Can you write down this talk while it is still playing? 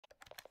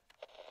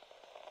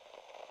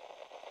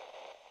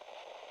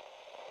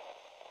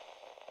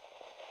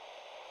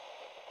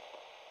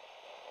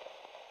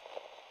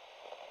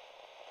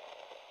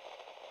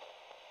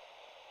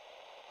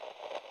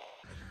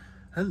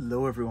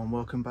Hello everyone,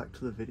 welcome back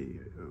to the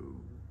video.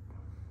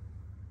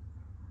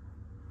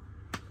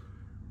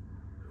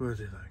 Where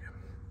did I go?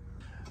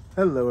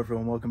 Hello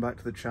everyone, welcome back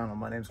to the channel.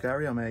 My name's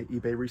Gary, I'm an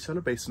eBay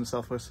reseller based in the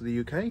southwest of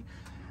the UK.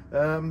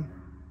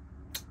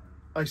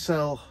 I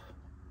sell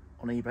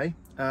on eBay.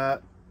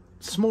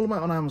 Small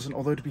amount on Amazon,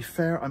 although to be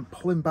fair, I'm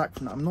pulling back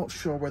from that. I'm not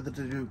sure whether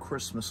to do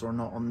Christmas or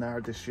not on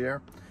there this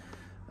year.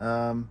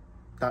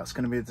 That's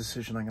going to be a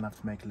decision I'm going to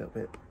have to make a little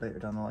bit later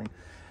down the line.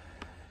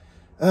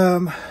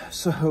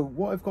 So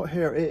what I've got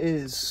here, it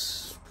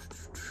is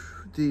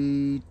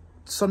the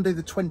Sunday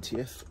the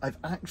 20th. I've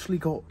actually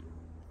got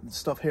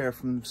stuff here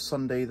from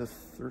Sunday the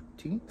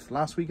 13th,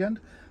 last weekend.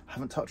 I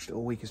haven't touched it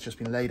all week, it's just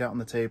been laid out on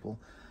the table.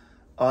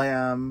 I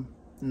am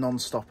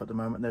non-stop at the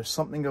moment. There's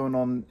something going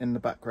on in the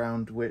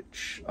background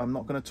which I'm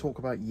not going to talk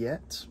about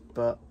yet,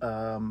 but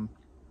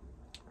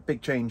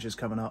big changes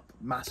coming up,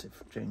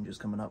 massive changes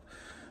coming up.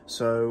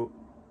 So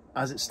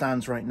as it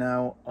stands right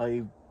now,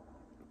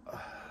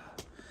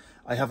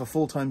 I have a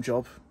full-time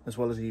job as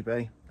well as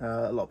eBay.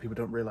 A lot of people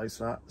don't realize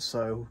that.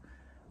 So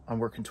I'm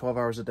working 12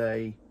 hours a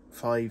day,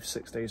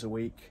 5-6 days a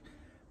week,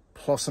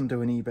 plus I'm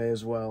doing eBay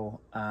as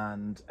well.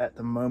 And at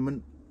the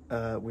moment,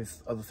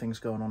 with other things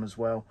going on as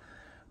well,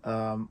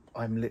 I'm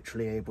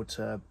literally able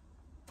to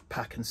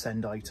pack and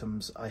send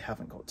items. I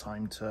haven't got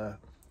time to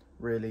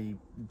really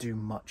do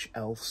much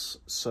else.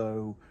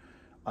 So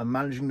I'm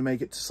managing to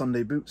make it to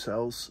Sunday boot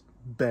sales,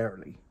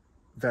 barely,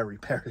 very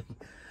barely.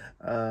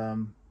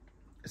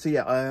 So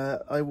yeah,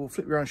 I will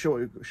flip you around, show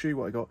you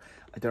what I got.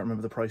 I don't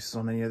remember the prices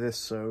on any of this,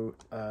 so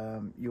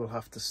you'll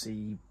have to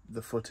see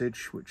the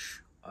footage,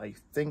 which I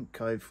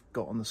think I've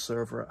got on the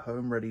server at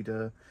home ready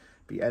to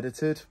be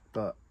edited,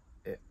 but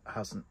it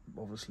hasn't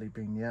obviously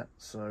been yet.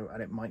 So,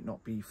 and it might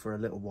not be for a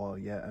little while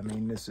yet. I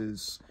mean, this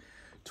is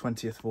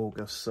 20th of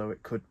August, so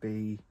it could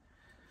be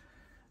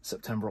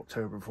September,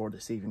 October before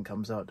this even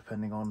comes out,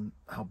 depending on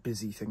how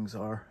busy things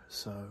are.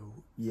 So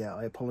yeah,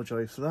 I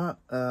apologize for that.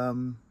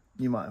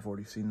 You might have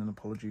already seen an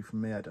apology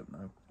from me, I don't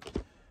know,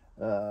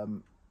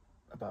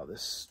 about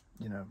this,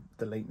 you know,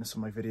 the lateness of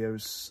my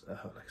videos. Like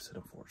I said,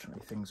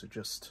 unfortunately, things are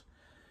just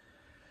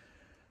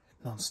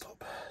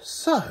non-stop.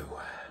 So,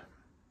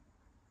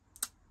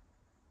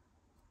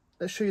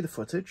 let's show you the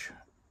footage.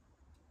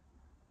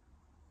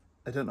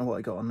 I don't know what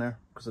I got on there,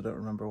 because I don't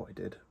remember what I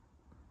did.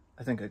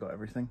 I think I got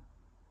everything.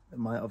 It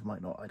might have,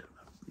 might not, I don't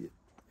know.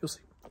 You'll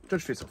see.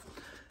 Judge for yourself.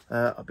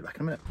 I'll be back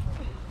in a minute.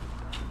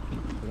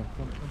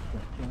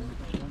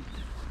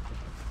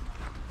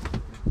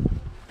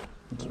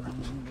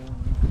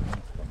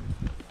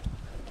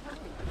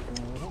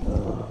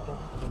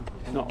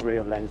 It's not a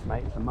real lens,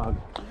 mate, it's a mug.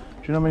 Do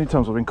you know how many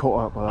times I've been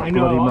caught up by that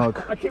bloody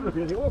mug? I keep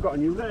looking at it, oh, I've got a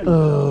new lens.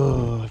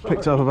 I've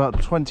picked up about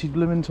 20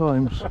 blooming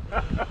times.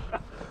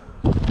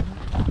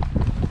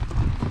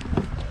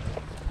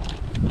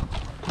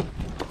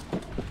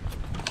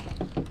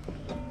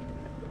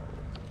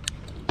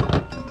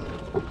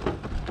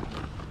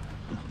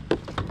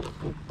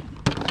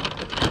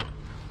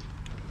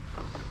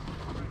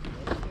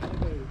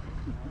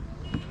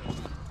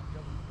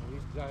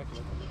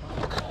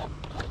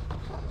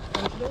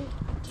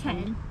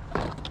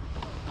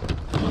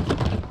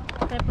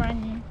 They're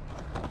brand new.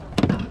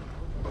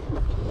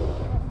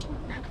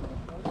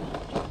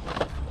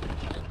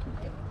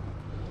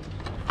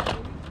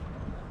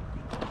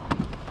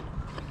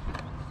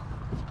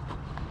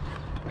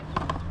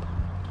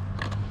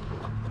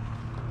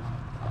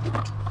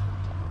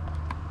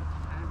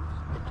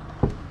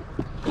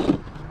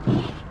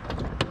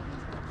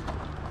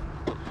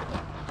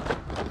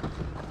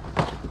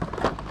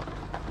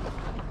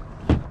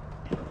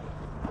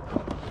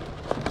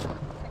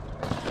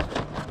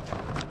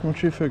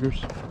 What's your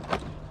figures?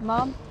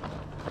 Mom?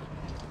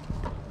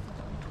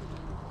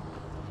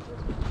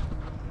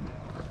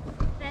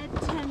 They're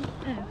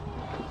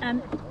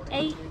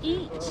 8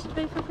 each,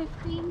 both for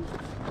 15.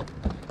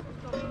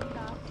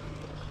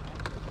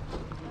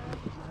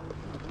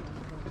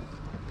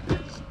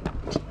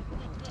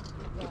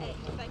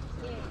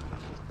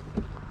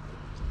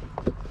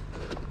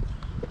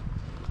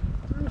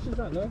 How much is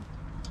that, no?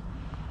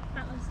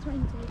 That was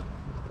 20.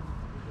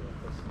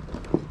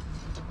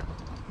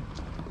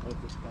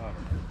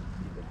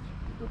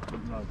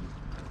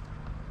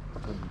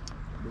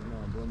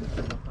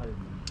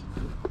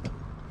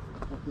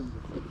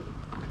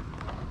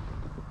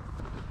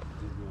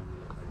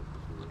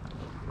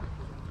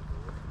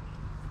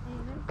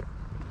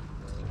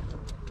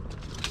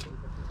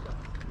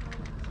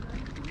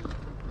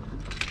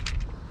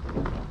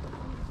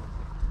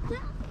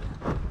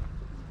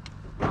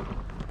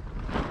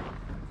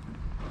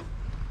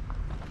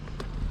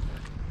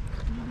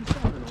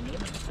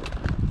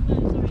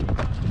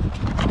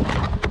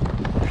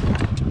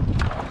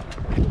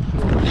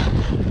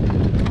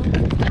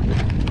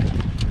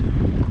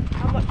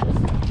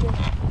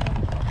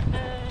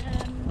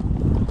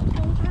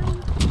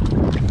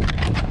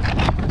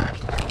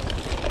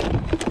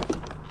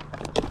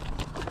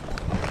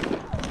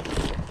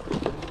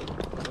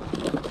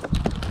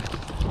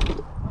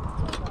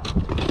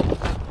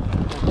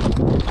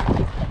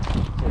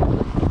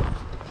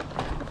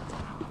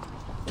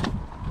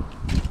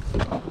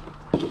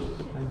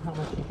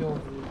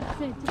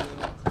 So,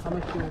 How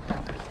much do you want?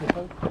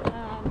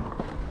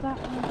 that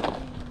one,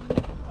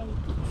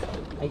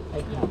 8.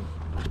 8 Yeah. pounds.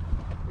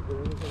 Is there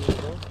anything in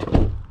there?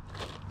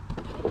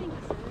 I think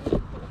so.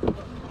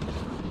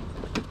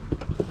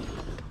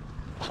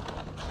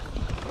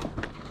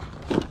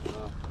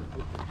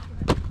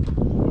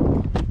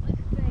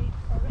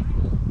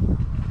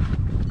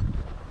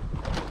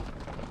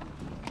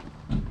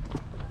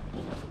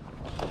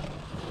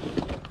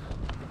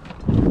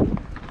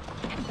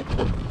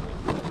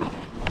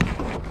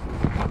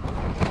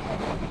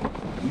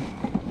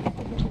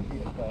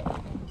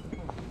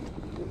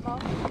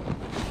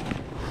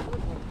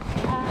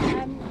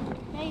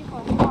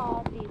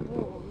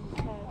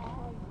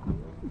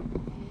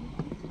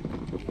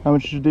 How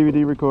much is your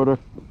DVD recorder?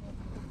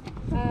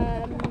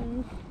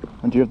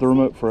 And do you have the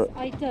remote for it?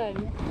 I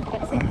don't.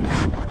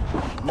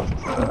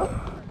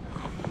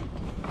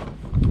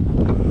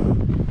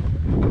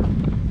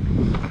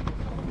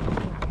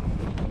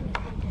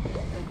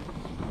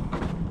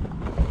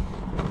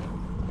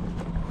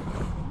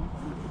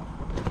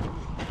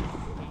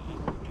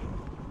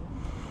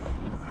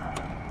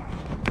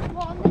 But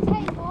what, on the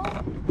table?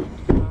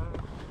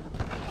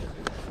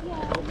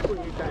 Yeah.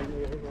 Put you down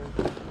here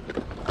again.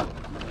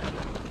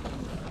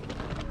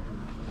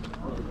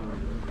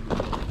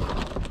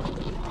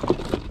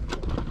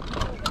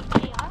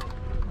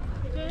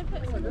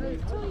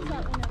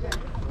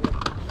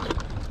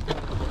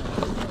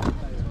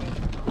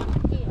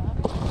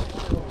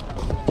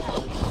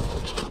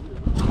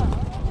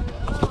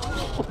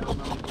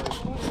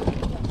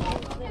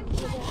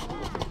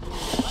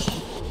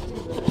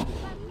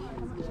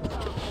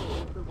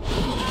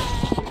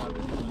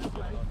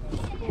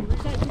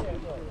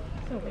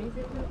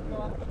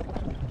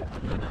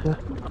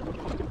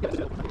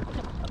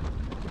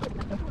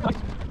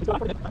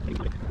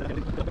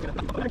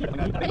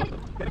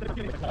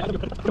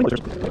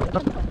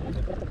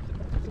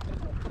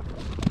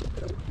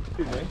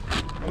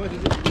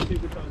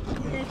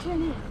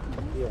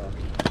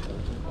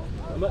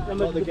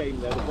 I'm at the game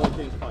there, the ball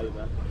game's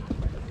fiver.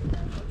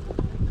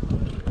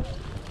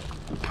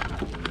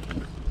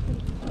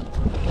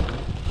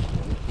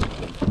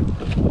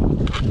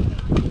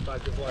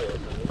 Bag of wire or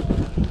something?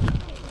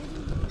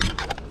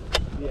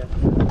 Yeah.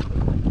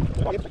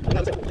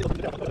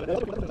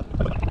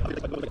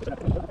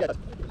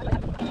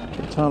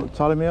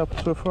 Tally me up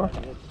so far?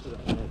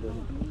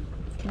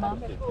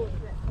 Mum?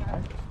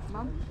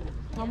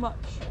 How much?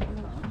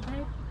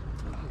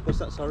 What's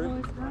that, sorry?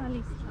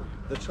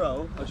 The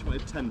troll? I just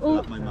wanted 10 for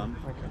that, my mum.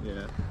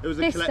 Yeah. It was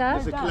a, This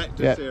stuff?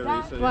 collector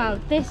series. So Wow, yeah.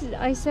 this is,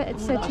 I said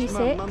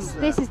 36.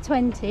 This is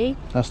 20.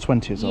 That's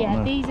 20, is that?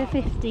 Yeah, these are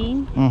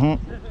 15.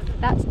 Mm-hmm.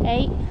 That's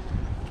 8.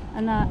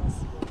 And that's...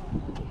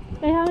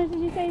 So how much did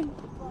you say?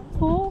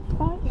 4?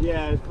 5?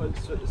 Yeah,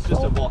 it's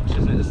just a watch,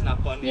 isn't it? A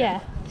snap-on.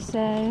 Yeah.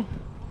 So,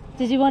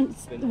 did you want it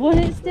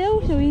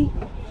still? Shall we?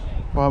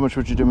 Well, how much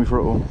would you do me for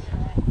it all?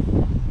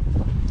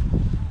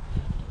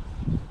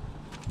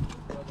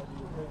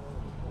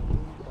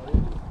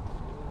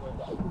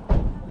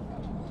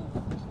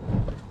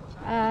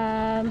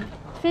 Um,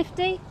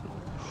 50.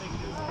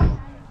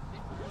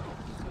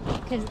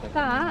 Because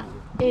that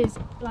is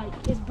like,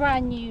 it's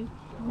brand new,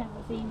 never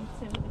been,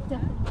 so it's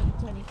definitely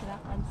 20 for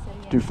that one. So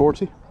yeah. Do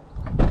 40?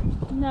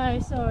 No,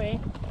 sorry.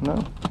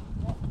 No?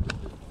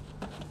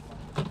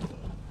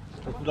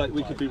 Like,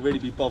 we could really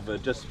be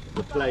bothered, just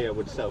the player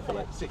would sell for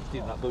like 60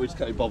 and that, but we just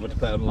can't be bothered to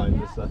play online.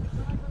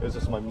 It was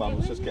just my mum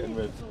was just getting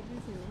rid.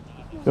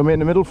 You want me in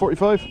the middle,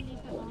 45?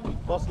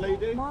 Boss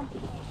lady?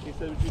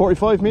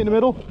 45, meet in the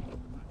middle?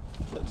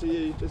 It's up to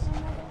you, just...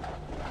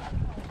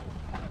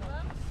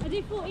 I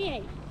do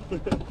 48.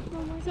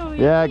 Sorry.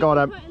 Yeah, go on,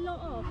 Em. Quite a lot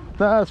off.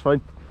 No, that's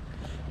fine.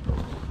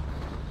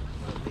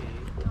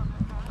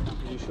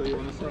 Are you sure you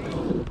want to sell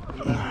it?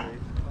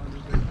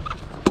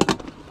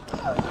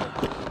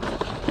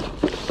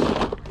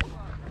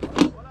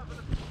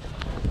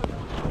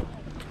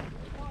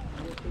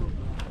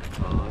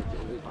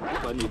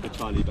 I need the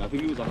Charlie, but I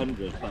think it was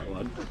 100 that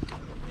one.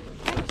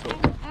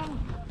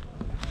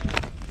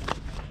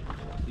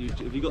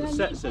 Have you got the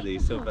sets of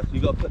these, Silver?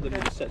 You got to put them in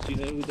the sets. Do you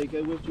know who they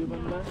go with? Do you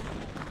remember?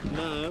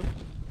 No.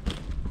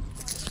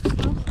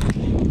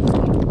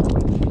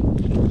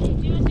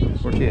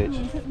 48.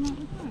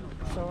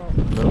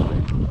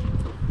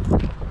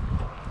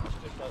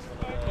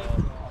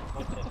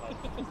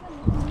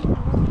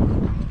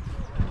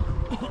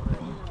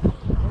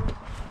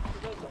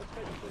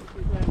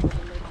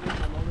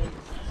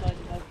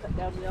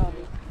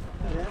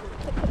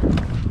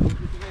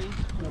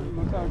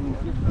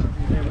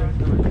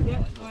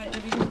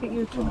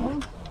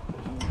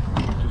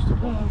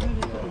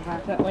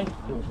 That way.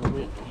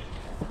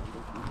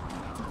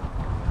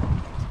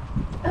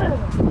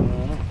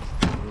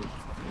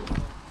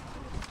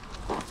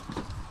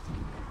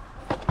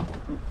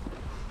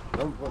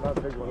 Don't put that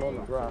big one on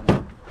the ground.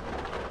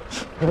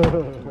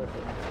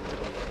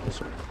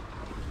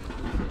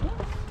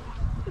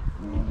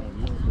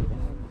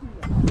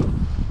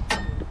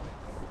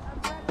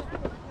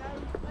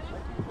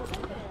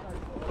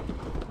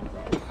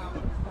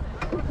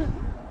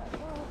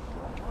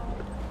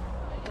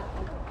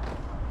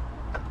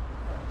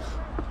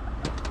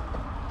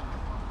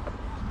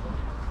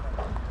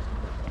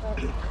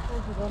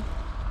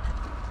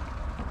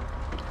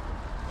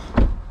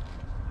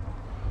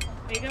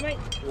 There you go, mate.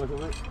 Welcome,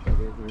 mate.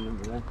 There's my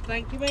number there.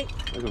 Thank you, mate.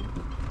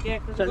 Welcome. Yeah,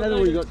 So another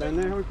one you got down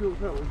there, how much you got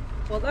for that one?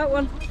 What, that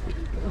one?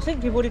 I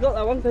think you've already got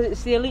that one because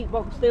it's the elite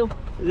box still.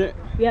 Is it?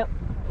 Yep.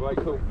 Right,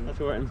 cool. That's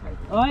all right.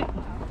 Alright.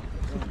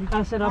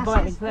 I said I'll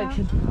buy it in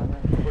collection.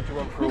 What do you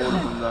want for all of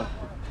them though?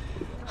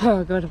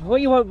 Oh god,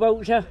 what you want,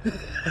 Vulture?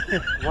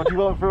 What do you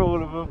want for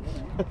all of them?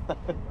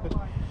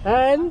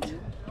 And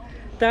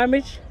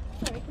damage.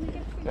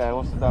 Yeah,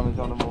 what's the damage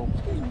on them all?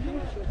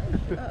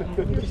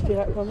 You just do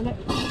that for a minute.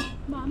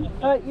 Mum.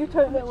 You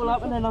total it all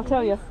up and then I'll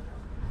tell you.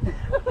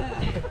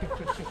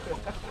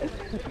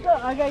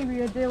 I gave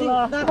you a deal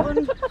last. That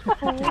one.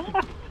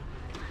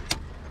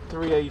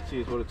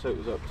 380 is what it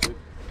totals up to.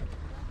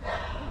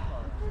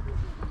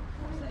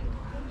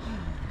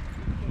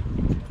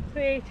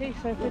 380,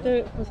 so if we do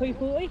it for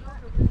 340,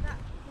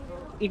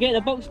 you get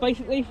the box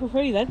basically for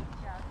free then.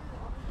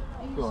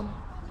 Go on.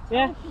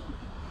 Yeah.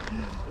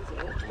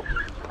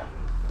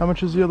 How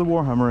much is the other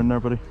Warhammer in there,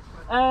 buddy?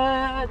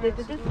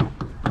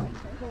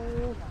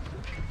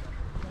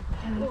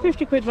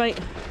 50 quid, mate.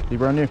 You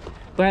brand new?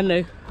 Brand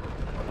new.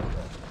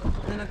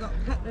 And I got a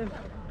couple of.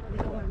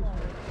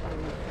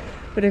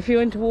 But if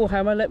you're into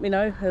Warhammer, let me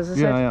know. As I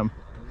said. Yeah, I am.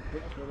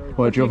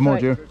 Well, do you have more,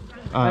 do you?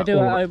 I do.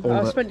 All I've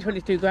of it. spent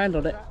 22 grand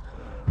on it.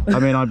 I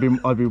mean, I'd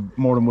be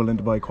more than willing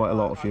to buy quite a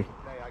lot of you.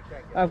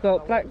 I've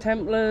got Black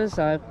Templars,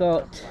 I've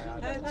got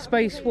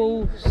Space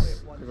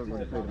Wolves,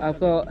 I've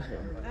got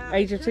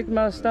Age of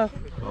Sigmar stuff.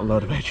 A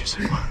load of Age of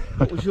Sigmar.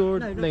 What was your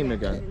name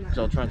again? Because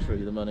I'll transfer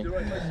you the money.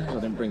 I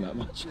didn't bring that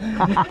much.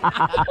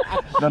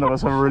 None of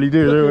us ever really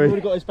do We've we?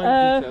 already got his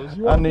bank details.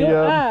 And the,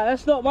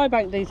 that's not my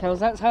bank details,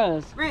 that's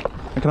hers. can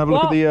I have a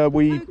look at the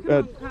Wii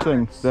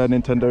thing, the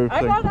Nintendo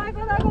Hang thing? on.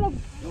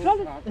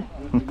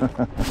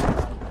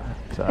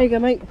 There you go,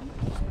 mate.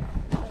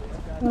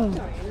 Oh.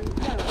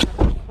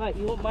 Right,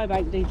 you want my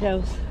bank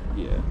details?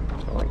 Yeah.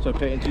 So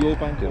pay it into your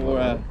bank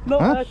or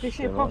Not this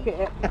year, pocket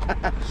it.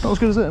 Not as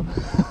good as it.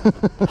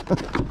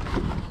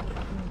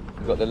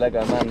 You've got the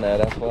Lego man there,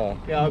 that's why.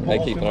 yeah, I They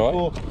bought keep him it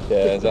alright? before.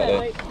 Yeah,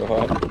 exactly.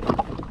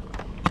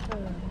 Alright.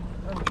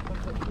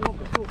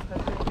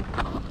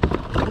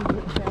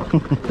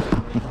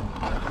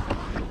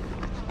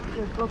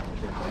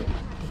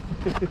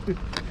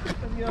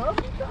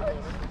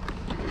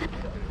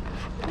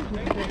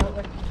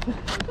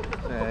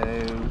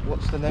 So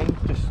what's the name?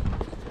 Just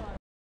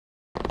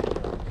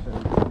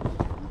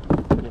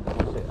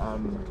what's it?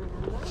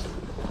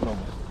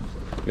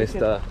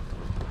 Mr.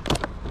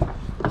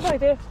 Hi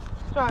dear.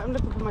 Right, I'm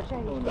looking for my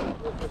change.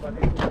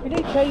 If you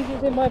need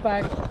changes in my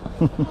bag.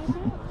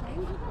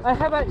 I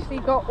have actually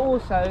got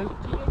also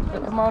the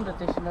Command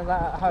Edition of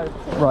that at home.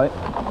 Right.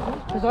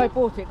 Because I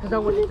bought it because I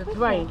wanted the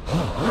terrain.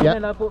 And Yeah.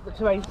 then I bought the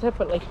terrain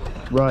separately.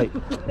 Right.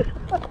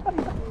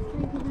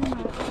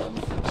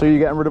 So you're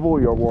getting rid of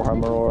all your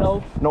Warhammer, or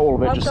No. not all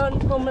of it? I've Just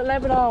done from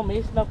 11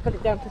 armies and I've put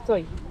it down to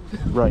 3.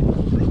 right.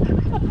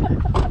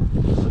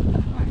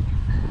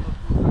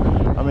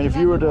 I mean, if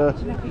you were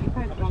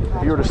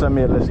to send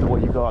me a list of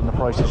what you got and the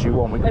prices you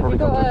want, we could Have you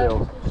probably come got to a a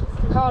deal.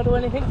 card or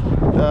anything?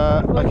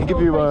 I can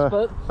give you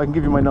Facebook? I can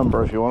give you my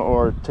number if you want,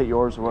 or take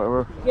yours or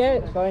whatever. Yeah,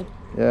 it's fine.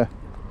 Yeah.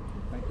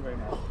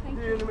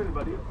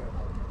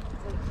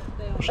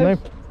 What's your name?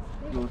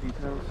 your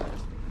details.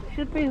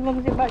 Should be as long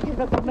as it matches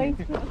up with me.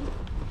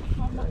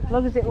 As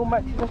long as it all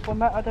matches up on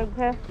that, I don't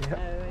care.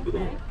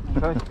 Okay,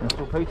 that's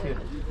all paid to you.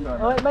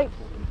 Alright, mate.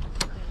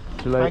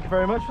 Too late. Thank you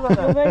very much for that.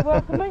 You're very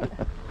welcome, mate.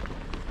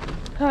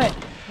 Right.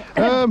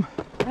 Um,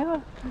 Hang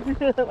on.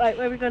 Right,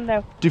 where are we going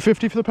now? do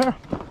 50 for the pair?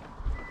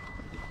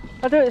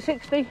 I'll do it at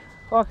 60,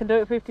 or I can do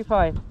it at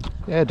 55.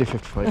 Yeah, do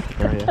 55 for the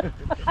pair. Yeah.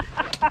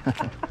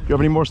 Do you have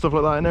any more stuff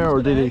like that in there,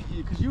 or did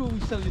he? Because you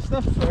always sell your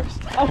stuff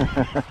first.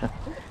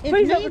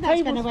 Freeze up the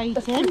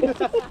tables.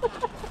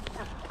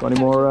 Got any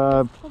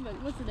more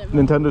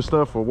Nintendo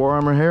stuff or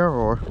Warhammer here,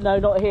 or No,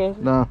 not here.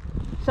 no?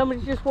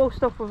 Somebody just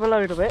waltzed off with a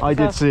load of it. I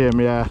so did see him.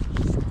 Yeah.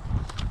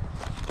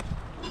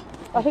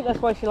 I think that's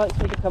why she likes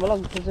me to come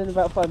along, because in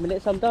about 5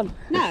 minutes I'm done.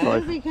 No,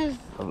 Right. because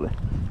Lovely.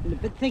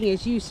 the thing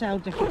is, you sell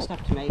different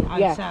stuff to me. I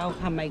Yeah. sell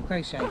handmade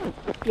crochet.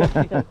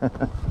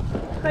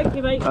 Thank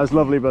you, mate. That's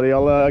lovely, buddy.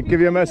 I'll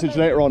give you a message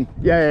later on.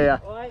 Yeah.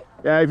 Alright.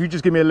 Yeah, if you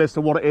just give me a list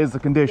of what it is, the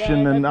condition,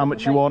 Yeah, no and how problem,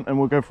 much you mate. want, and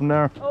we'll go from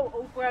there. Oh,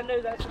 all brand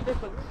new, that's the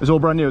difference. It's all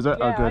brand new, is it?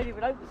 Yeah, Oh, I good. didn't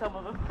even open some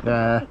of them.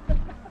 Yeah.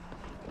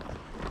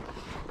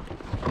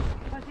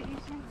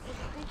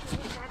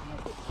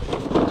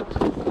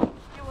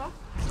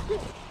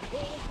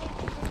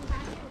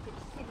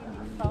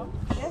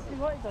 Yes, you're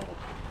right, Donny.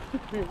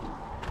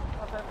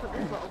 I better put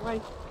this lot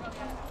away.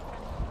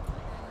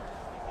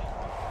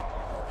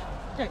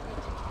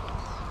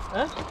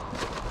 Huh?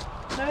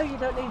 No, you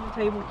don't need a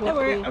tablecloth. Don't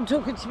worry, do you? I'm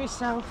talking to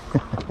myself.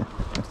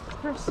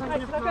 First sign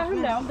Right, of can I go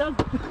home now? I'm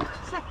madness. done.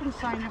 Second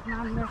sign of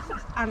madness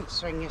is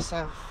answering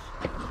yourself.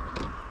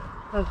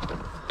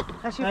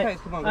 That's your Right.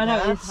 Pokemon I know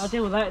it cards. is. I'll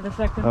deal with that in a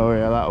second. Oh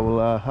yeah,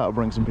 that'll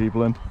bring some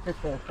people in.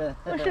 Well,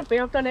 it should be.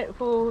 I've done it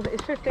for.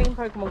 It's 15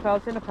 Pokemon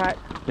cards in a pack.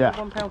 Yeah.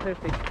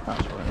 £1.50.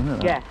 That's right, isn't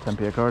it? Yeah.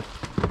 10p a card.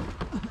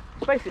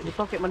 basically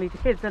pocket money to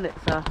kids, isn't it?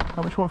 So.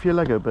 How much you want for your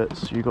Lego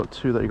bits? You got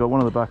two that you got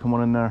one on the back and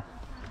one in there.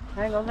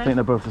 Hang on I then. think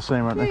they're both the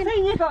same, aren't they?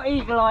 You got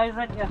eagle eyes,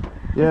 haven't you?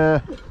 Yeah.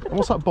 And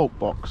what's that bulk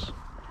box?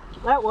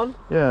 That one.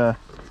 Yeah.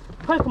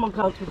 Pokemon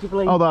cards, would you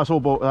believe? Oh, that's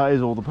all. That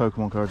is all the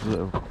Pokemon cards. Is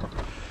it?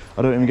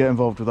 I don't even get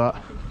involved with that.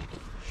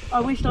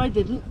 I wished I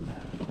didn't.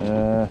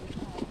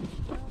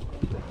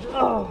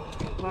 Oh,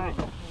 right.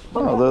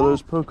 Oh,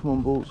 those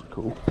Pokemon balls are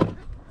cool.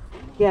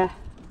 Yeah.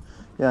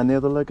 Yeah, and the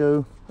other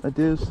Lego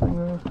ideas thing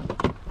there.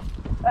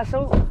 That's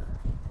all.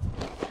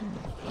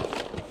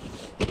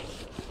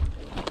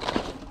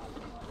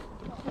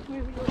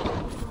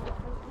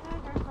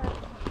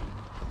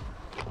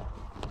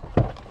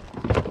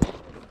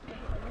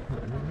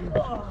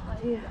 Oh,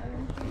 dear.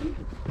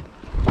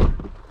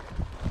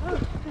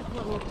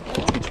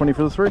 20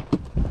 for the 3?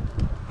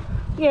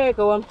 Yeah,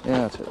 go on. Yeah,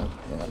 that's it then.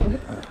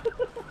 Yeah.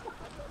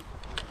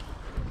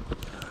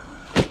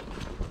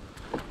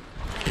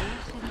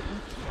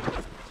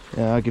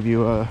 Yeah, I'll give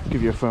you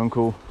a phone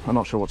call. I'm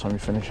not sure what time you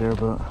finish here,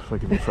 but if I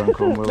give you a phone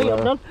call,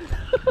 we'll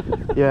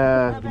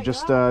yeah, we can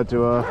just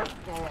do a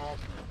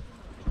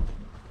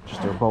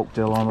bulk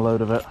deal on a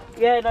load of it.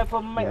 Yeah, no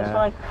problem, mate. Yeah,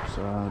 That's fine.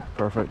 so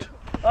perfect.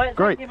 All right,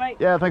 Great. thank you, mate.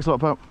 Yeah, thanks a lot,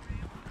 pal.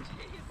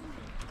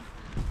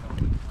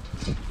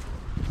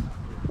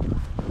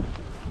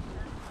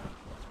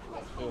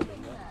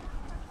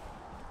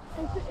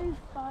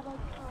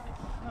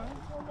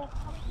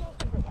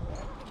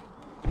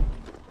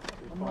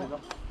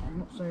 I'm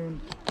not saying.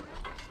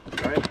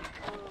 Right.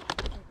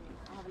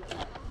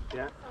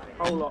 Yeah,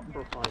 whole lot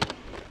for a fiver.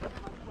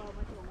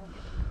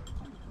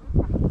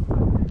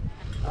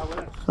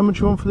 How much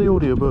you want for the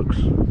audiobooks?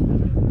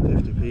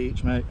 50p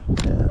each, mate.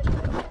 Yeah.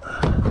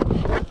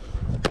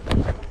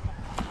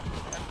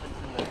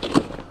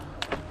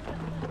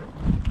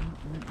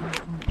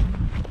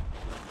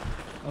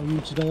 Are you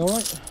today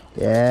alright?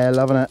 Yeah,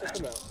 loving it.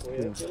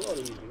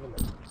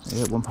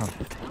 Yeah,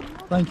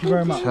 £1.50. Thank you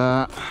very much.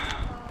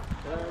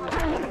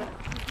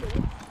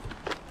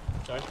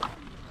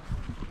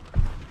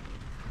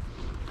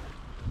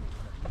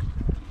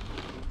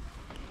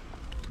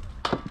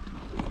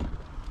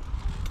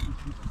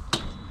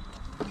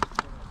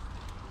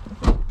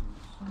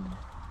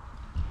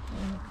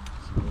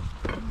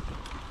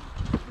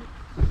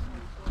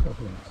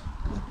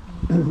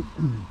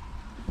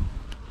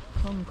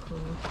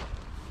 Concord.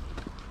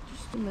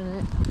 Just a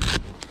minute.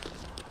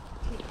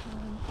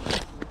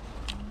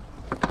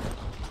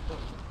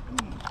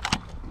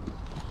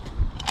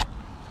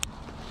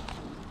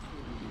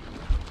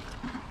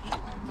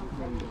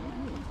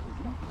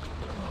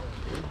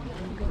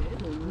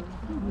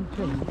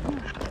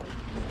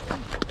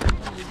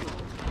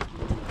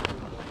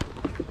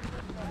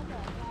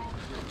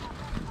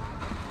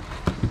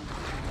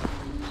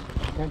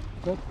 Okay,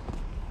 good.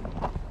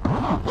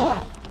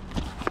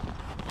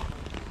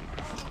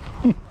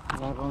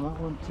 Live on that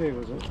one too,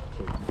 was it?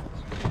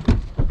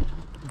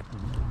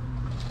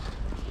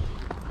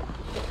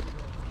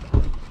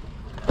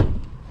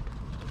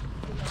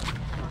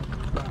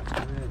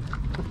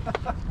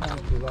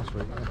 Last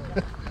week.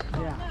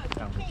 Yeah.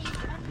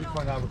 You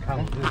find out what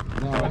camera do?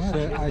 No,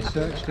 I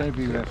searched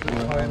everywhere for it.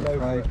 I'm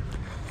afraid.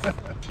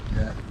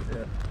 Yeah.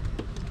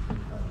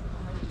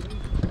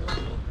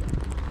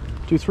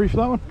 Do 3 for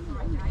that one?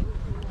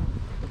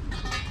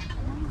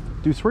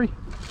 Do 3?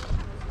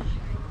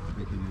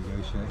 We can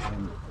negotiate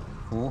on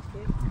 4.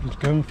 It's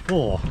going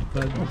 4,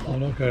 but I'll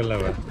not go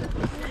lower.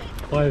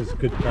 5 is a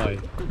good buy.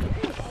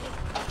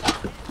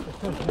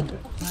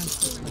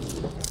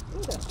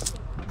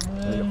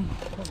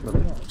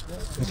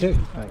 Okay.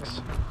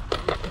 Thanks.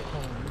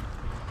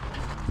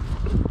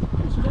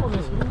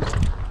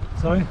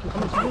 Sorry?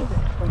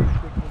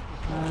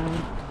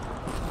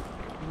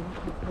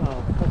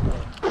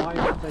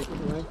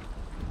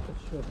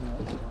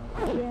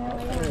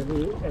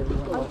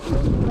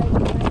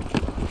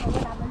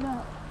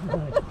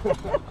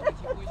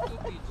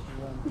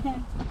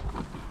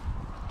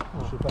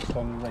 What's your best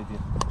on the radio?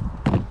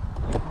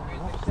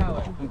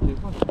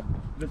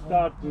 The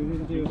start we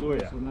didn't do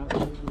it. And that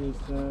was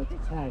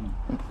 10.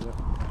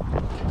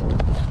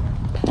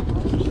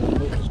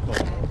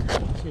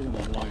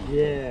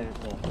 Yeah.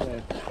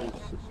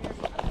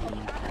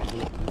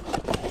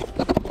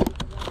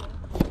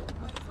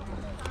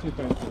 £2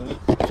 for that.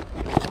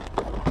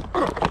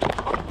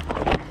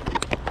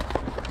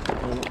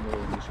 A lot more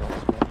in the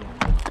shops, but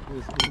yeah. It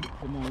was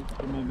for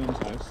my mum's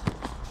house.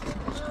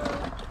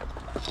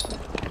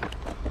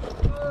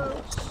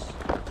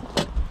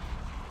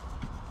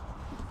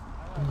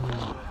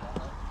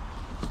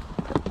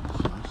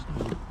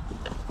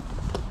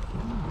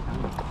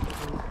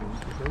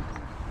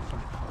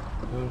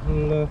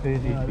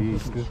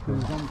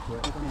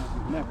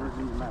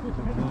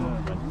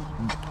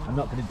 I'm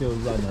not going to do a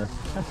runner.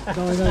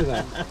 No, I know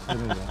that. I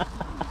know that.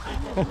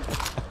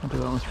 I'll do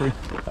that one 3.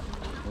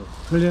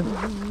 Brilliant.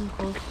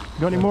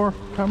 Got any more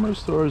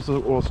cameras, or is it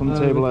all on the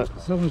table? At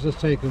Someone's just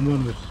taken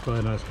one, which is quite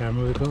a nice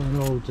camera. We've got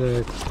an old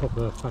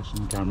copper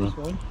fashion camera,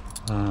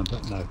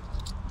 but no.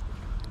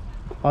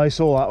 I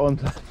saw that one.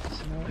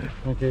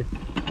 Thank you.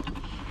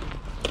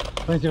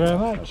 Thank you very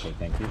much. Okay,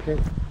 thank you.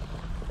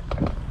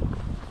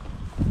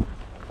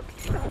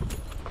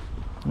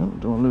 Oh,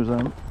 don't want to lose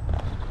them.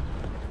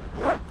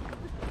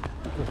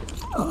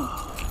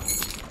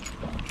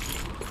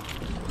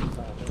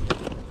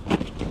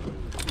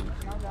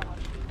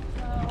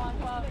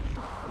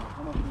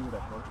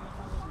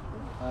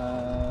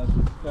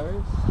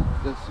 Berries?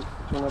 Do you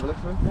want to have a look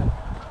through?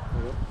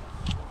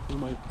 Who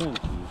my friend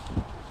is.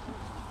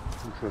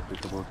 I'm sure if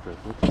it's about that.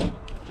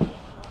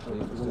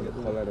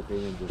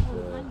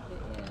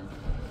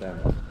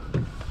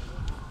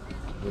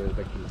 Były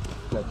taki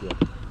sklepie.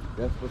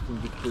 Ja po prostu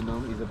dziewczyną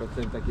i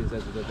zobaczyłem takie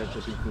rzeczy, że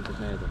 25 minut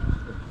na jeden.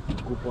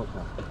 Głupota.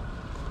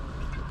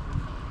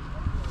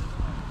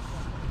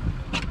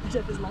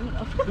 Jeff is long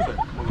enough.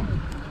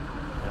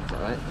 That's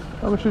alright.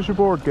 How much is your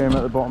board game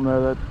at the bottom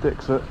there, that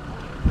Dixit?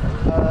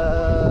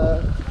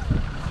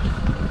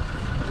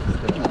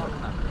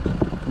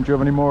 And do you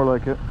have any more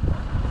like it?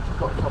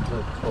 Got a couple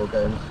of small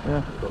games.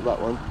 Yeah. Got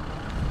that one.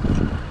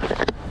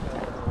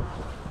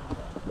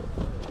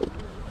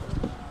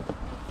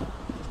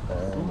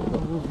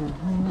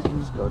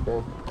 Just got a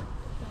game.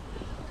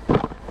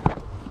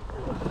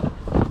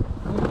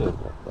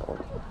 That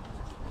one.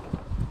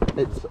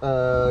 It's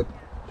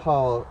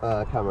PAL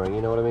camera,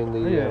 you know what I mean? The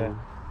yeah.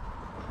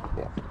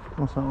 Yeah.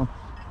 What's that one?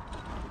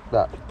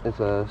 That is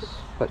a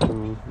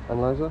spectrum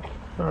analyzer.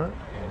 Alright.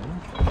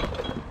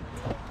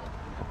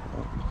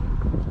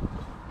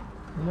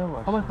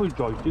 How much for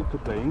joystick to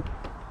playing?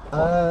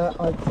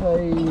 I'd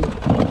say.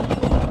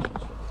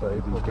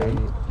 Sorry, probably.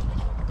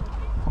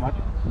 How much?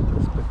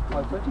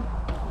 530.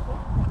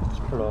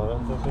 Hello,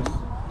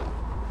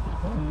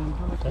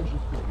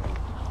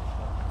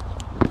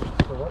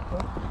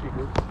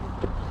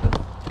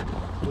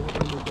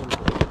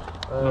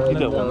 You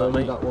don't want that,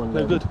 mate. That one,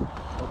 No good.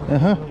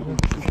 Uh-huh.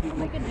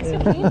 My goodness,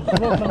 okay. You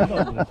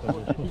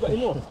got any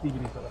more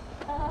DVDs like that?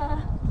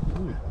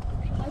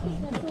 I think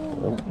that's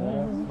all.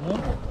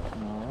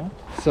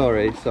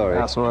 Sorry.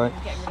 That's alright.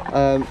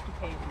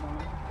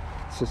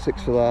 So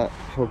 6 for that,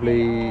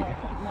 probably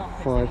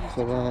 5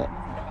 for that.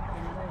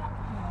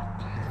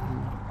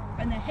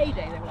 In their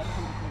heyday, they were like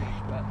 100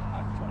 each, but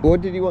I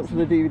What did you want for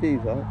the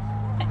DVDs, right?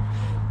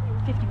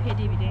 50p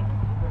DVD.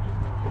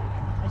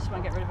 I just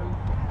want to get rid of them.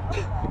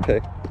 Okay,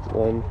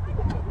 1,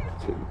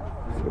 2,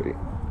 3.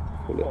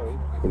 Call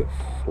it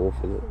 4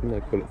 for that. No,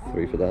 call it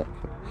 3 for that.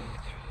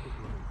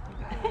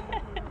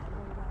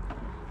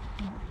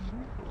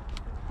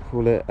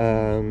 Call it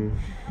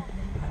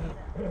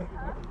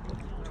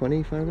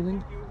 20 for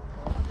everything.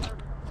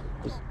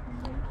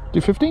 Do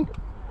 15?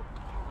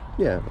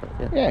 Yeah,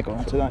 yeah. Yeah, go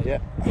on to that, yeah.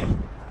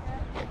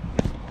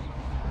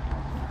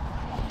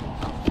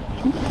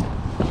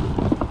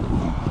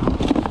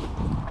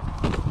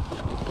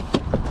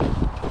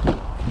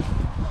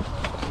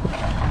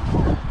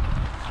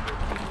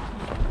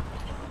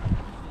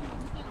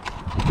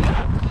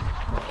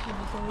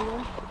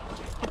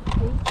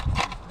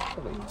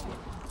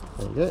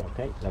 There you go.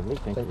 Okay, lovely.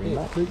 Thank you very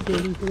much.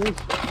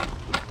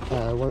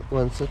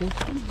 One second.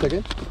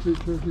 Second.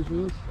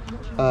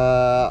 I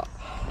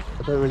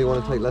don't really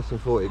want to take less than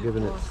 40,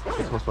 given it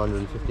costs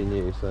 150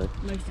 new. So.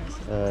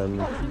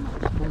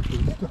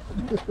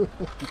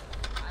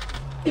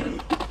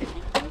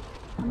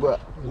 Well,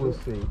 we'll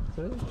see.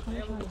 Thank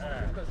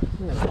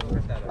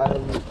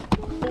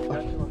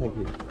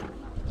you.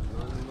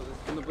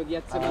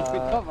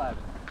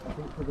 I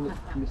think we're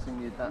missing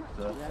the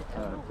adapter.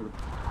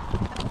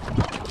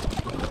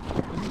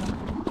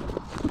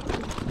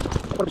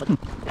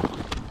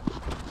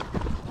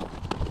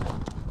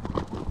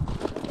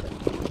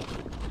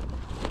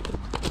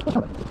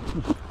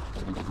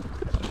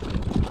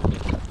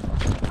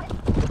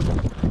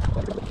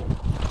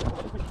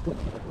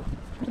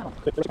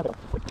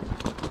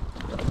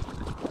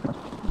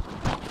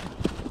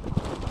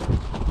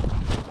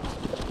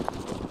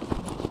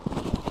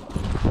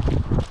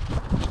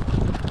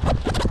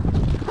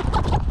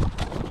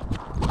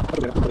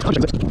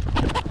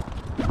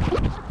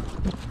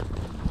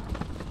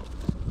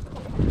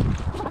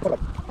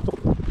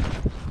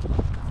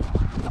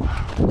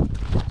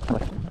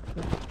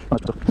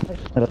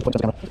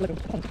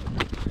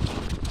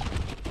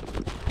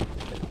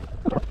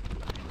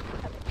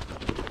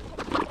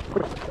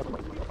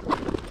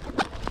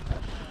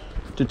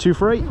 Did 2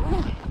 for 8?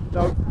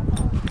 No.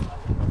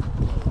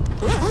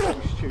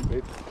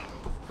 Stupid.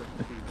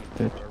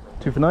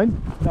 2 for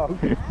 9? No.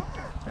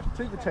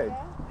 2 for 10.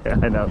 Yeah,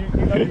 I know.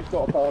 You know you've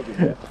got a bargain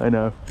there. I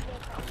know.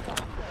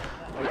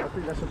 I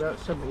think that's about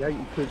 70,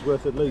 80 quid's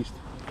worth at least.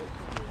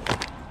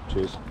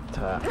 Cheers.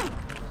 Ta.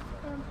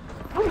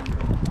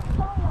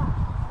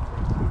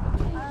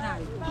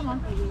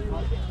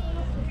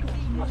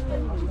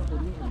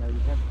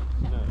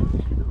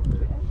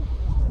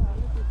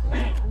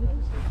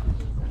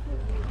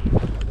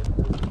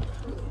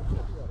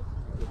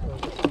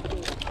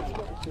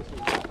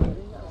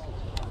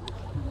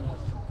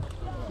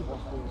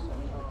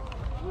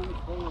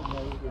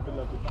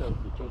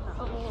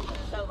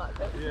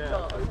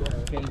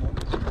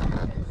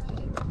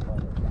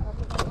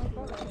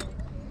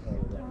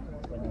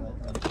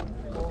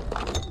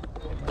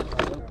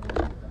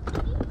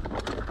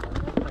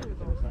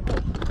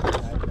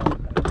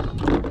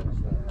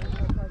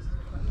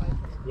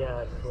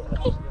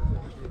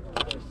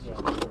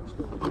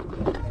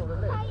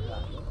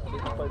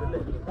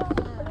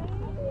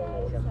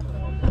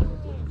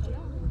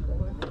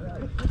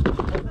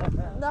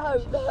 Yeah.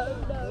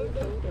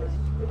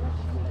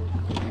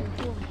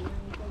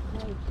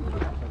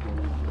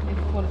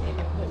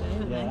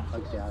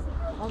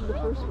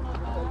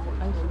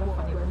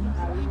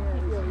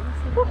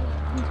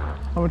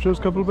 How much is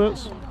a couple of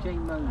bits?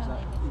 Jane moans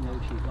that, you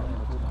know, she's got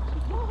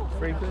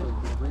Free food.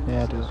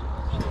 Yeah, it is.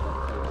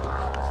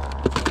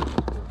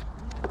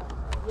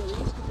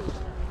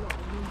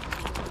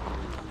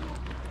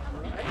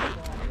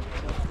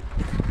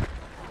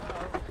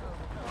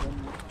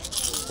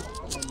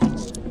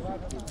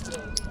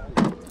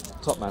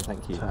 Top man,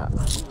 thank you. Do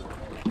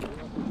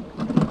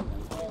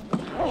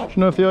you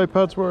know if the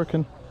iPad's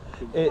working?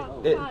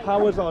 It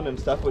powers on and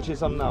stuff, which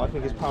is on now. I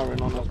think it's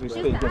powering on as we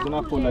speak. There's an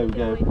Apple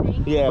logo.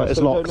 Yeah, But it's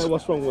so I locked. don't know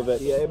what's wrong with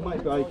it. Yeah, it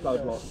might be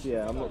iCloud locked.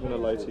 Yeah, I'm not going to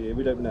lie to you.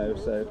 We don't know,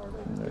 so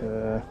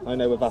I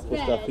know with Apple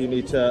stuff you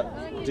need to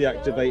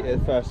deactivate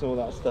it first and all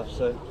that stuff.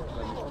 So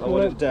I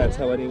wouldn't dare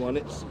tell anyone.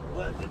 It's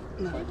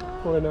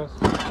Very nice.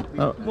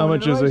 How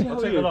much is he?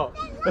 I'll take a lot.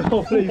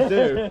 Oh, please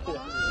do.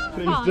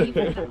 Please do.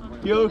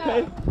 You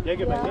okay? Yeah,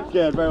 good mate.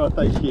 Good, very well,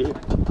 thank you.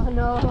 I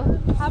know.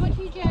 How much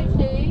are you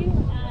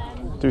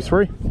do? Do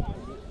 3?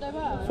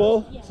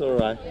 4? It's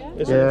alright.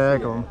 Yeah,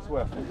 go on. It's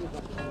worth it.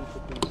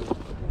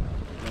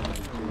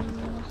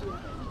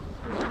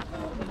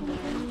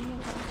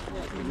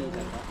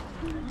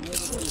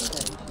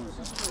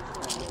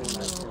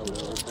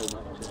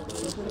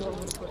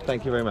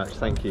 Thank you very much,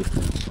 thank you.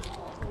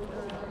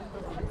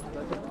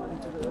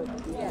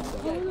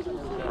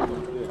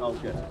 Oh,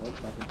 good.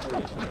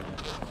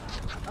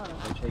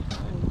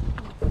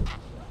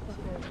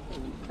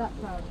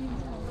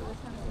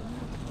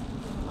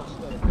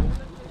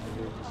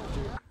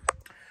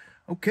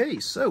 Okay,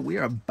 so we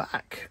are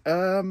back.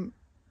 So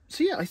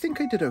yeah, I think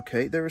I did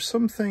okay. There are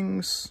some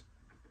things...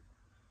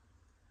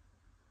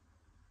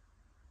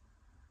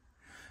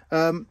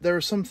 there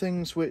are some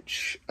things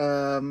which...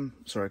 sorry,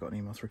 I got an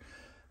email through.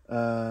 What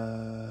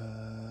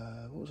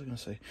was I going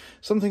to say?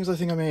 Some things I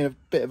think I made a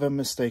bit of a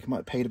mistake. I might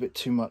have paid a bit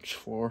too much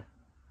for.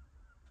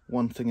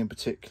 One thing in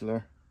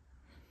particular.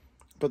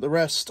 But the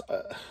rest,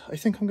 I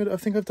think I'm good. I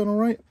think I've done all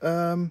right.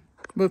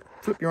 We'll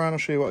flip you around. I'll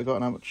show you what I got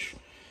and how much.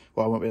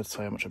 Well, I won't be able to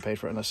tell you how much I paid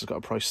for it unless it's got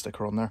a price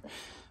sticker on there.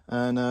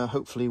 And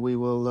hopefully we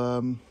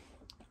will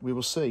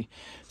see.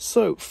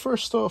 So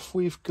first off,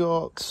 we've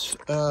got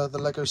the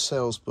Lego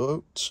sales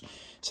boat.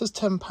 It says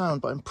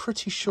 £10, but I'm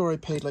pretty sure I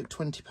paid like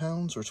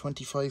 £20 or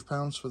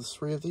 £25 for the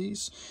 3 of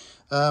these.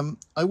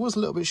 I was a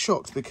little bit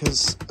shocked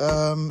because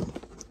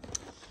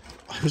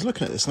I was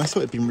looking at this and I thought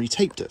it'd been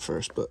retaped at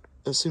first, but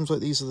it seems like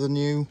these are the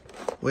new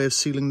way of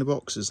sealing the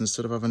boxes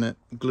instead of having it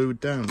glued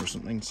down or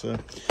something. So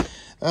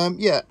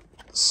yeah,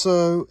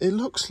 so it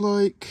looks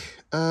like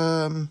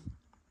about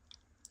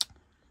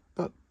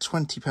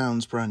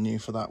 £20 brand new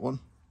for that one,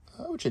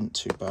 which isn't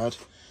too bad.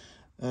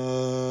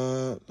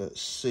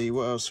 Let's see,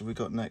 what else have we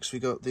got next? We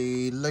got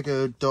the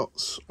Lego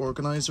Dots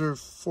Organizer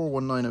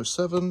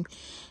 41907.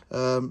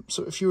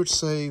 So if you were to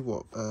say,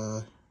 what,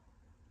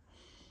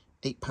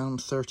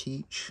 £8.30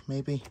 each,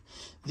 maybe.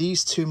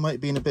 These two might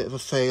be in a bit of a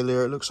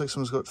failure. It looks like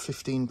someone's got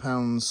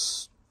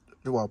 £15,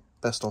 well,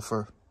 best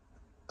offer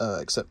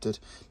accepted.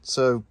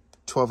 So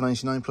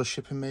 £12.99 plus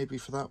shipping maybe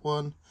for that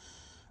one.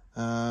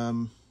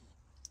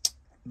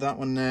 That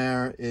one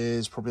there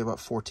is probably about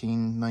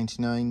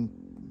 £14.99,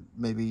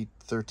 maybe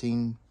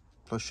 £13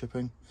 plus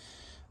shipping.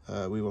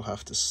 We will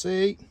have to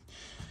see.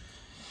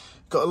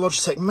 Got a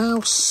Logitech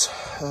mouse,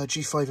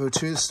 G502.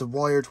 This is the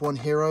wired one,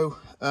 Hero.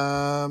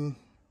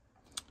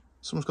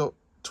 Someone's got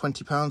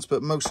 £20,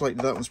 but most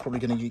likely that one's probably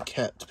going to get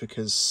kept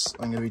because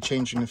I'm going to be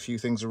changing a few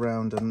things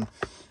around, and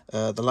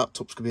the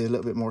laptop's going to be a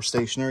little bit more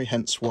stationary.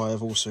 Hence why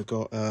I've also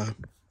got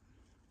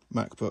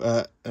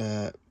MacBook,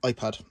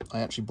 iPad.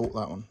 I actually bought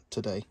that one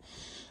today.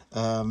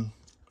 So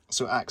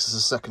it acts as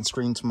a second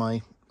screen to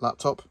my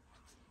laptop.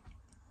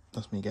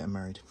 That's me getting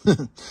married.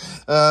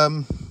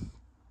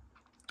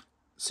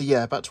 So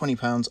yeah, about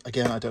 £20.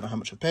 Again, I don't know how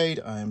much I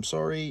paid. I am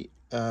sorry.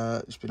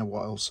 It's been a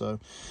while. So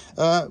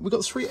we've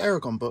got 3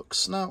 Aragon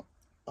books. Now,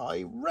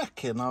 I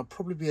reckon I'll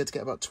probably be able to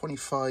get about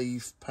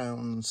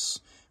 £25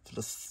 for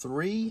the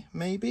 3,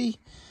 maybe.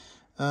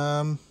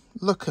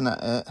 Looking at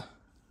it,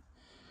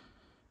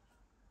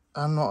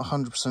 I'm not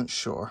 100%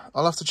 sure.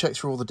 I'll have to check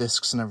through all the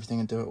discs and everything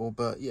and do it all,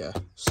 but yeah.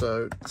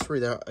 So 3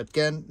 there.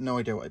 Again, no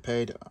idea what I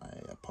paid. I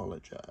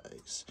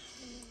apologise.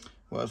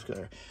 What else we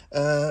got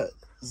there?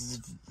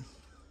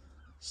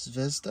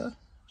 Zvezda?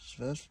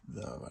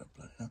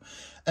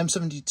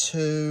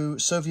 M72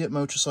 Soviet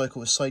motorcycle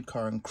with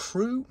sidecar and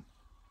crew.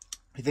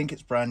 I think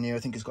it's brand new. I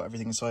think it's got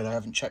everything inside. I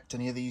haven't checked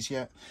any of these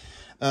yet.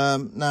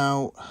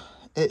 Now,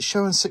 it's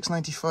showing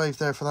 £6.95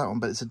 there for that one,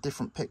 but it's a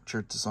different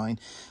picture design.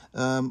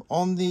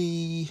 On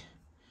the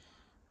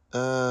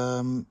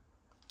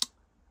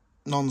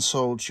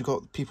non-sold, you've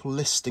got people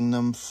listing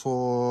them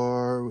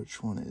for...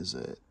 Which one is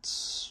it?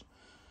 So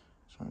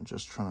I'm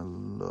just trying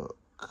to look.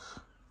 I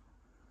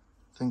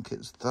think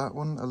it's that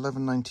one,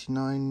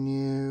 £11.99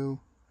 new.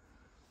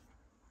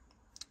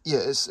 yeah,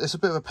 it's a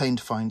bit of a pain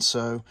to find.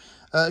 So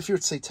if you were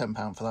to say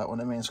 £10 for that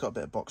one, I mean, it's got a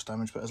bit of box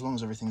damage, but as long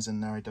as everything's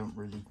in there, I don't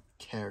really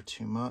care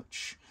too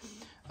much.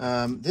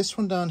 This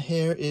one down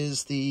here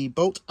is the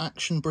Bolt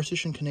Action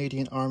British and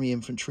Canadian Army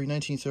Infantry,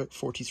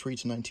 1943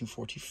 to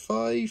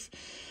 1945.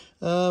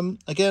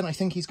 Again, I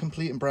think he's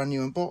complete and brand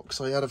new in box.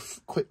 I had a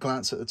quick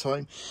glance at the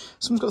time.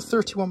 Someone's got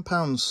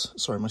 £31.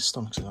 Sorry, my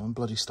stomach's going. I'm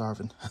bloody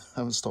starving. I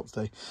haven't stopped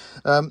today.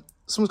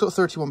 Someone's got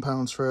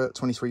 £31 for it,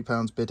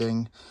 £23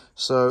 bidding.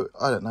 So,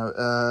 I don't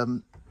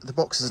know. The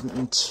box isn't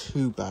in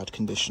too bad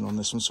condition on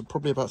this one, so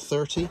probably about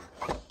 30.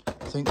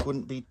 I think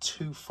wouldn't be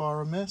too far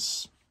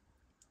amiss.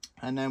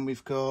 And then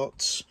we've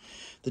got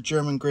the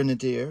German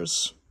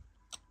Grenadiers.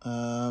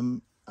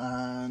 And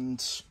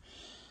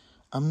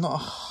I'm not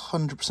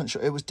 100%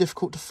 sure. It was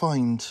difficult to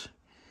find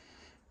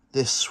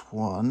this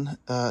one,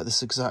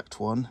 this exact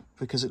one,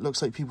 because it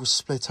looks like people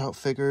split out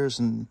figures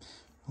and...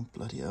 Oh,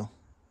 bloody hell.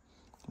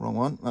 Wrong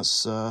one.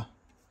 That's,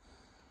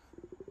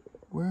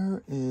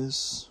 where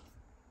is...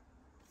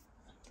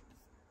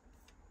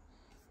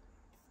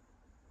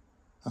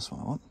 That's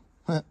what I want.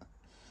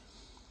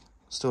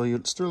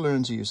 Still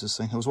learning to use this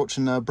thing. I was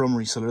watching Brum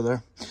Reseller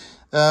there.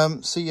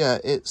 So yeah,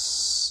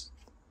 it's...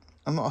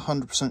 I'm not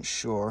 100%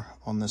 sure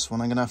on this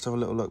one. I'm going to have a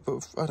little look,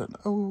 but I don't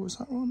know. Oh, is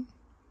that one?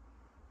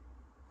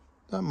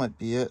 That might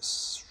be it.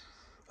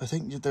 I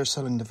think they're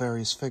selling the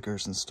various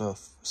figures and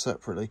stuff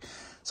separately.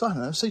 So I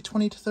don't know, say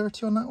 20 to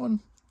 30 on that one,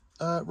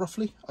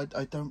 roughly. I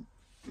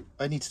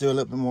need to do a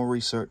little bit more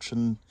research,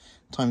 and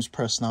time's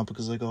pressed now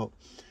because I got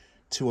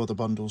 2 other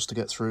bundles to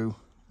get through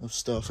of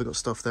stuff. I got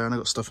stuff there and I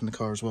got stuff in the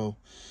car as well.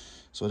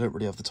 So I don't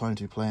really have the time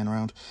to be playing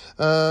around.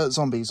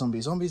 Zombies,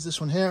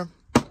 this one here.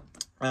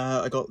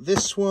 I got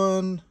this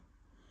one,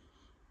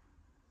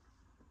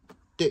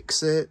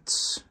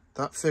 Dixit,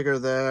 that figure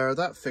there,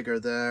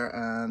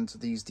 and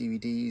these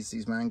DVDs,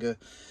 these manga,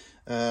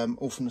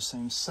 all from the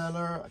same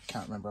seller. I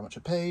can't remember how much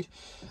I paid.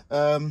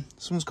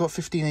 Someone's got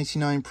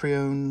 $15.89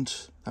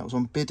 pre-owned. That was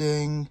on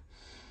bidding.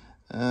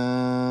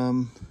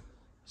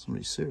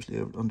 Somebody seriously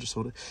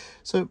undersold it.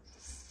 So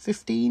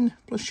 15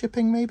 plus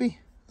shipping, maybe.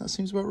 That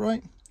seems about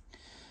right.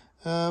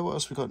 What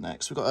else we got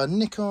next? We got a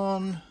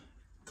Nikon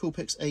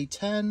Coolpix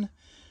A10.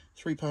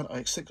 £3.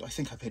 I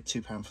think I paid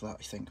 £2 for that.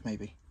 I think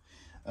maybe.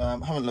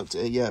 Haven't looked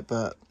at it yet,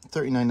 but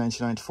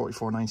 $39.99 to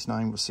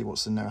 $44.99. We'll see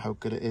what's in there, how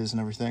good it is, and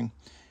everything.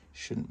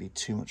 Shouldn't be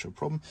too much of a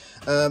problem.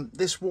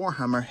 This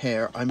Warhammer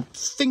here, I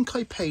think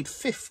I paid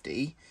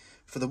 $50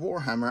 for the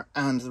Warhammer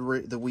and the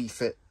Wii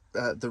Fit,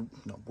 the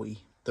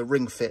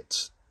Ring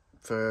Fit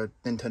for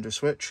Nintendo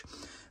Switch.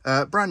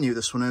 Brand new,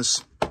 this one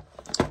is.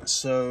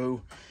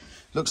 So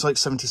looks like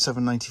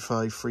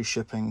 $77.95 free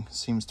shipping.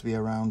 Seems to be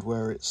around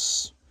where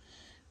it's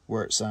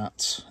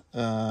at.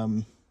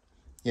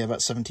 Yeah,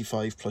 about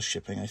 75 plus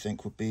shipping, I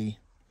think, would be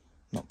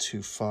not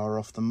too far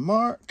off the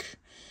mark.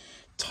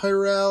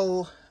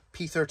 Tyrrell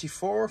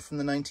P34 from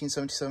the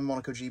 1977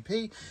 Monaco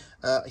GP.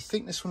 I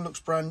think this one looks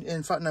brand...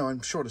 In fact, no,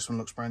 I'm sure this one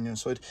looks brand new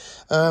inside.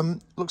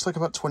 Looks like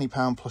about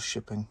 £20 plus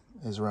shipping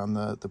is around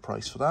the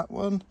price for that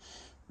one,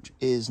 which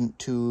isn't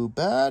too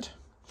bad.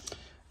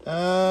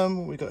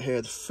 What we got here?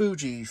 The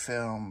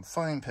Fujifilm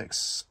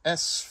Finepix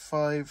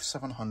S5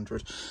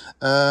 700. It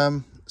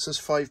says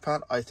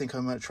 £5. I think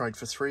I might have tried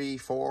for 3,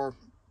 4,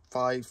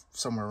 5,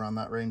 somewhere around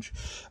that range.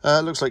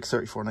 Looks like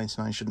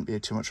 $34.99 shouldn't be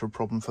too much of a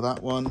problem for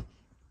that one.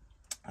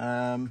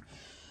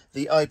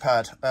 The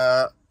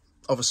iPad,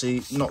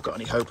 obviously not got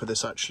any hope of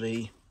this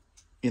actually,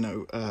 you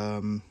know,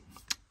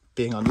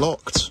 being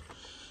unlocked.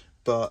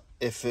 But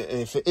if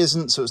it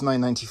isn't, so it's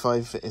 $9.95.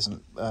 If it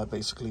isn't,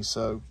 basically,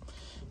 so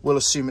we'll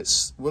assume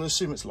it's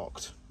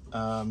locked.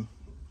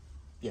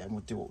 Yeah, and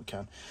we'll do what we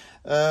can.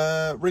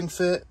 Ring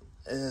Fit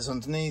is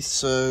underneath,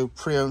 so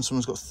pre-owned.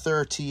 Someone's got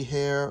 30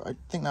 here. I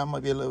think that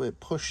might be a little bit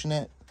pushing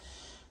it,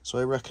 so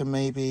I reckon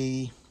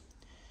maybe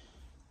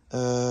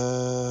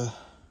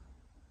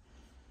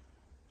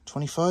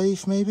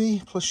 25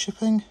 maybe plus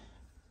shipping,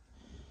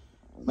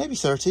 maybe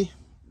 30,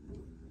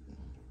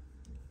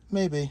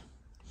 maybe.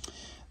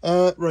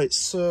 Right,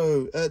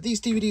 so these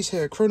DVDs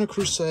here, Chrono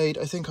Crusade,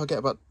 I think I'll get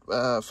about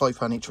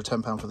 £5 each or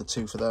 £10 for the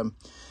 2 for them.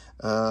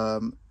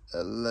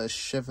 Le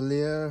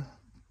Chevalier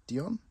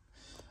Dion,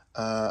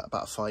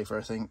 about £5,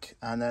 I think.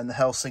 And then the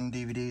Helsing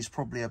DVDs,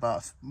 probably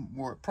about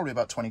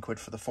 20 quid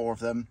for the 4 of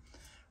them,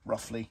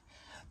 roughly.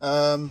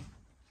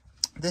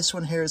 This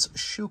one here is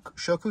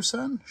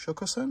Shokusan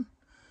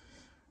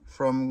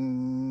from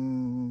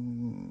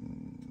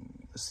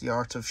it's the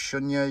Art of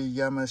Shunya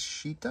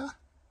Yamashita.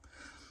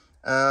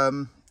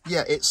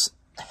 Yeah, it's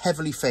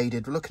heavily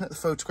faded. We're looking at the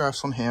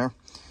photographs on here.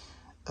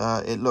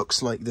 It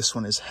looks like this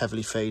one is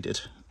heavily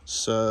faded.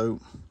 So,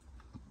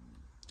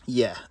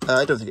 yeah,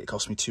 I don't think it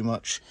cost me too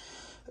much.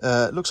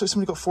 It looks like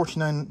somebody got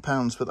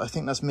 £49, but I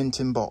think that's mint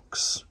in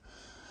box.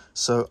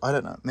 So, I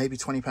don't know, maybe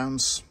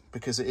 £20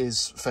 because it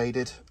is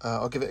faded.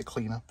 I'll give it a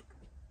clean up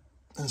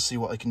and see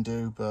what I can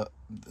do, but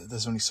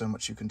there's only so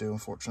much you can do,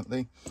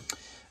 unfortunately.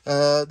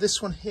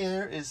 This one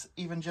here is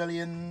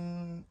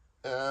Evangelion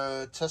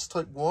Test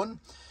Type 1.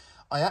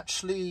 I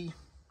actually,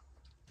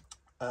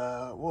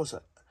 what was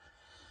it?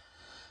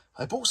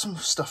 I bought some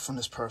stuff from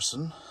this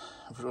person,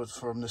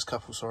 from this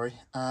couple, sorry,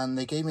 and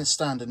they gave me a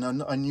stand,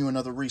 and I knew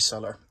another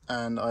reseller,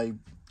 and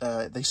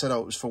they said,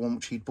 oh, it was for one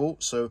which he'd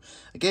bought, so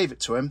I gave it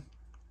to him.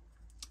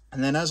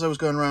 And then as I was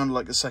going around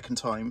like the second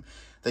time,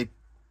 they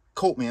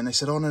caught me and they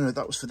said, oh, no,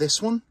 that was for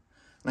this one.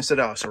 And I said,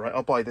 oh, it's all right,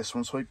 I'll buy this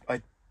one. So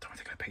I don't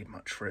think I paid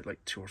much for it,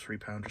 like £2 or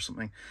 £3 or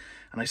something.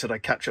 And I said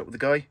I'd catch up with the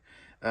guy.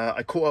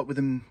 I caught up with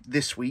him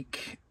this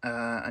week,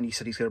 and he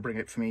said he's going to bring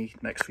it for me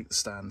next week, the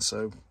stand.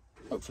 So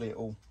hopefully it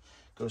all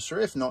goes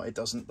through. If not, it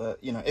doesn't.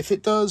 But, you know, if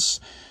it does,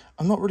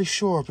 I'm not really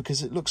sure,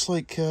 because it looks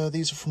like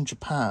these are from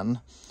Japan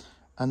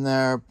and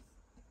they're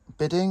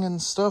bidding and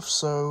stuff.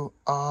 So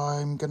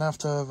I'm going to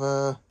have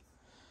a...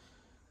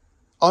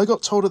 I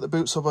got told at the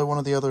Bootsale by one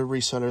of the other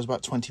resellers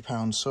about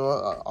 £20.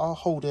 So I'll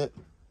hold it,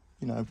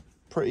 you know,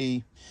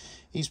 pretty...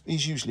 He's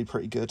usually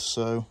pretty good,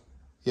 so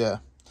yeah.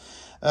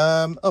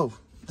 Oh,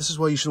 this is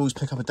why you should always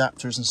pick up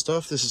adapters and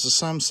stuff. This is a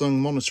Samsung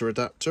monitor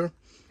adapter.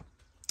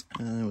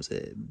 Was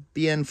it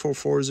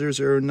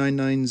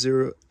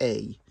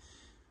BN4400990A? You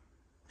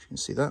can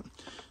see that.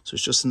 So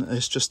it's just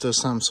a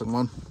Samsung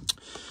one.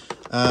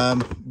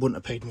 Wouldn't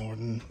have paid more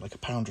than like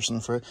 £1 or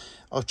something for it.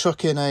 I'll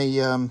chuck in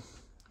a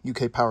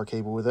UK power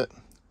cable with it.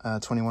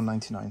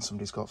 £21.99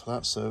 somebody's got for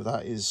that, so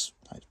that's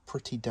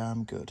pretty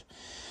damn good.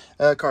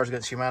 Cards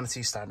Against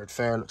Humanity, standard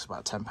fare, looks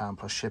about £10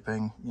 plus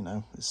shipping. You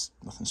know, it's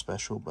nothing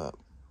special, but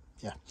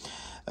yeah.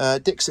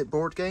 Dixit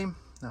board game,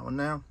 that one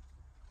now.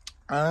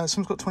 This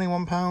one's got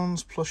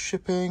 £21 plus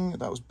shipping.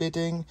 That was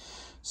bidding,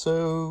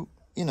 so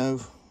you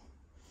know,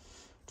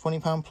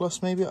 £20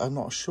 plus maybe. I'm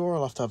not sure.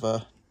 I'll have to have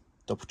a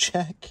double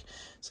check.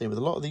 Same with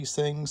a lot of these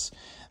things.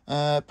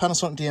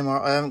 Panasonic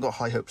DMR, I haven't got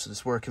high hopes of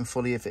this working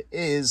fully. If it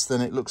is, then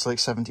it looks like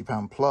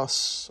 £70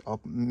 plus. I'll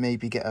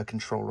maybe get a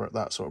controller at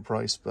that sort of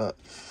price, but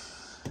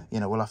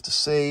you know, we'll have to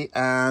see.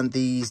 And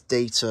these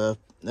these Ethernet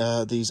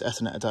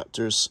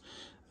adapters,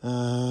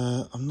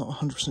 I'm not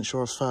 100%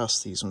 sure how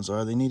fast these ones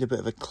are. They need a bit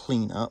of a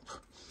clean up,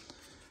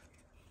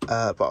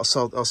 but I'll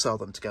sell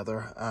them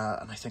together,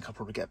 and I think I'll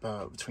probably get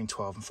about between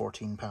 £12 and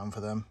 £14 for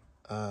them.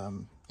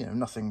 You know,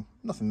 nothing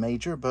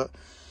major, but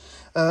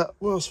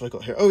what else have I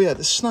got here? Oh yeah,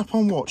 this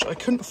Snap-on watch. I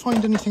couldn't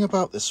find anything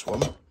about this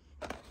one.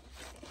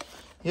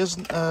 He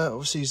hasn't,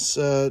 obviously his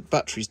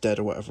battery's dead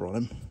or whatever on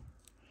him,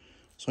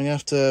 so I'm gonna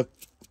have to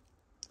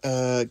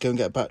go and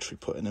get a battery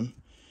put in him.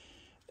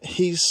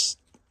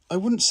 I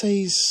wouldn't say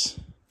he's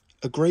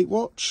a great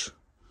watch,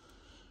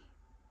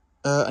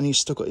 and he's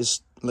still got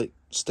his like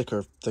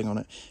sticker thing on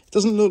it. It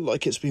doesn't look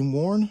like it's been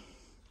worn,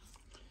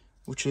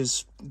 which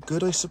is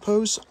good, I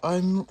suppose.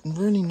 I'm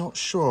really not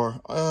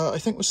sure. I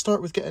think we'll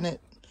start with getting a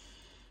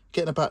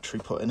battery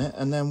put in it,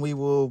 and then we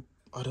will,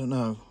 I don't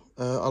know,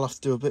 I'll have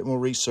to do a bit more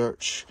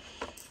research,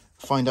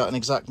 find out an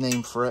exact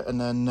name for it, and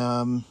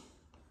then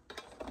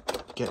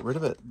get rid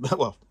of it.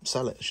 Well,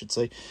 sell it, I should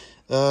say.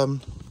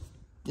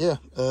 Yeah,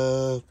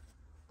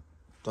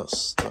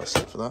 that's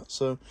it for that.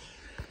 So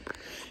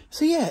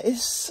yeah,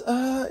 it's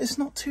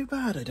not too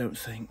bad, I don't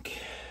think.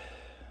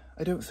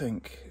 I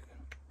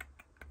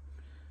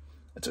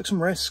took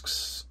some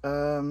risks,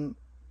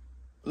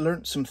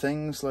 learnt some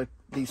things, like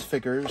these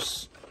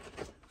figures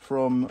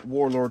from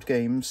Warlord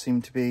Games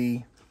seem to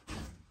be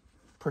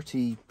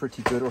pretty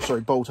good. Or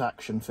sorry, Bolt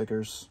Action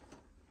figures.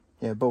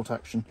 Yeah, Bolt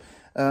Action.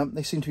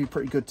 They seem to be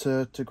pretty good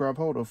to grab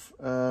hold of.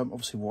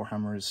 Obviously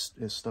Warhammer is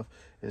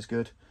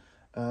good.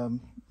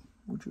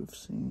 Would you have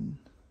seen?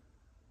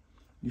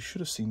 You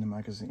should have seen the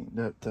magazine,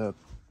 the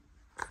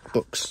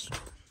books.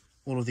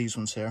 All of these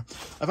ones here.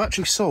 I've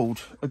actually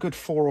sold a good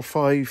 4 or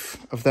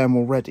 5 of them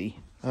already.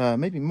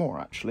 Maybe more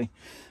actually.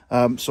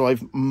 So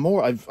I've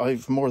more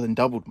than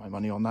doubled my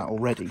money on that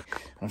already,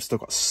 and I've still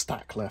got a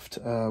stack left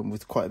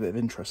with quite a bit of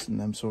interest in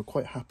them. So I'm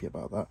quite happy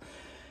about that.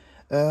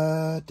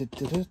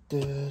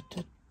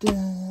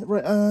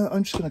 Right,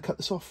 I'm just going to cut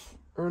this off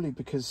early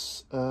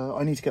because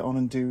I need to get on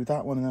and do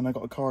that one, and then I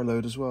got a car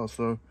load as well.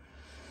 So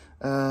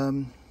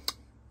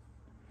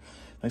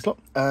thanks a lot.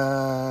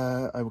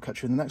 I will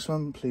catch you in the next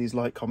one. Please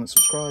like, comment,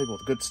 subscribe, all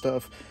the good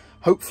stuff.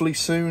 Hopefully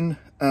soon.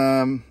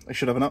 I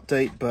should have an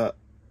update, but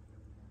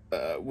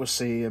we'll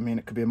see. I mean,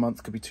 it could be a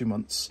month, could be 2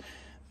 months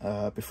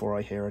before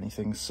I hear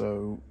anything.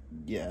 So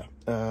yeah,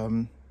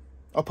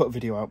 I'll put a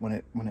video out when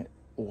it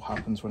all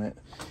happens, when it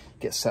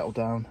gets settled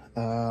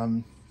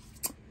down.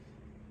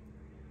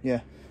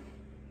 Yeah,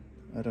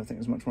 I don't think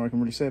there's much more I can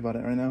really say about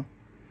it right now.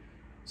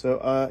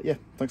 So yeah,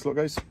 thanks a lot,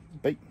 guys.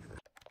 Bye.